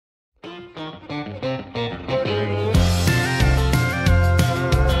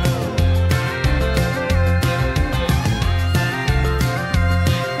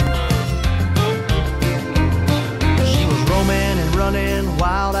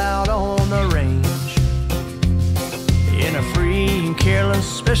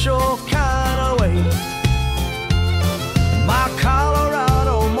special kind of way. My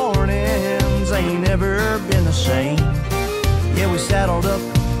Colorado mornings ain't never been the same. Yeah, we saddled up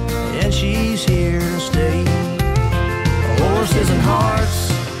and she's here to stay. Horses and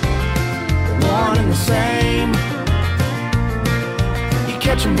hearts, one and the same. You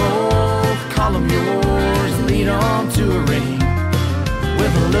catch them both, call them yours, and lead on to a ring.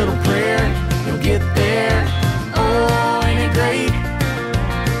 With a little prayer, you'll get there. Oh, ain't it great?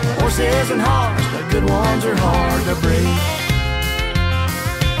 Horses and hearts, the good ones are hard to break.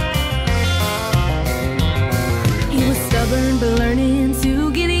 He was stubborn but learning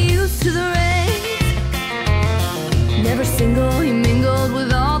to get used to the race. Never single, he mingled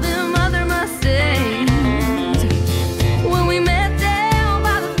with all them other Mustangs. When we met down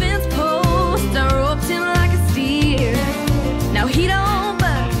by the fence post, I roped him like a steer. Now he don't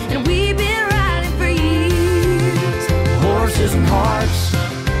buck, and we've been riding for years. Horses and hearts,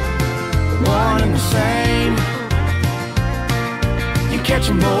 one and the same. You catch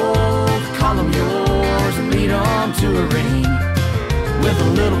them both, call them yours, and lead on to a ring. With a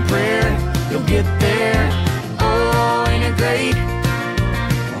little prayer, you'll get there. Oh, ain't it great?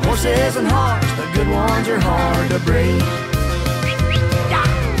 Horses and hearts, the good ones are hard to break.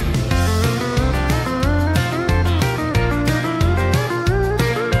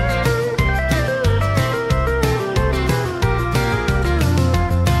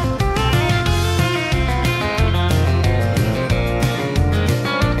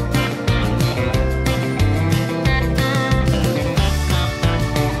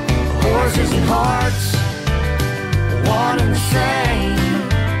 Horses and hearts, one and the same.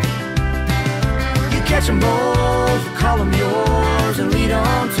 You catch them both, call them yours, and lead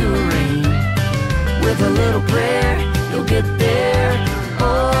on to a ring. With a little prayer, you'll get there.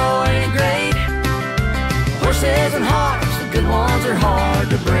 Oh, ain't it great? Horses and hearts, the good ones are hard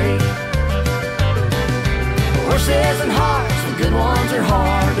to break. Horses and hearts, the good ones are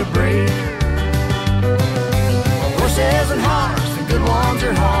hard to break. Horses and hearts, the good ones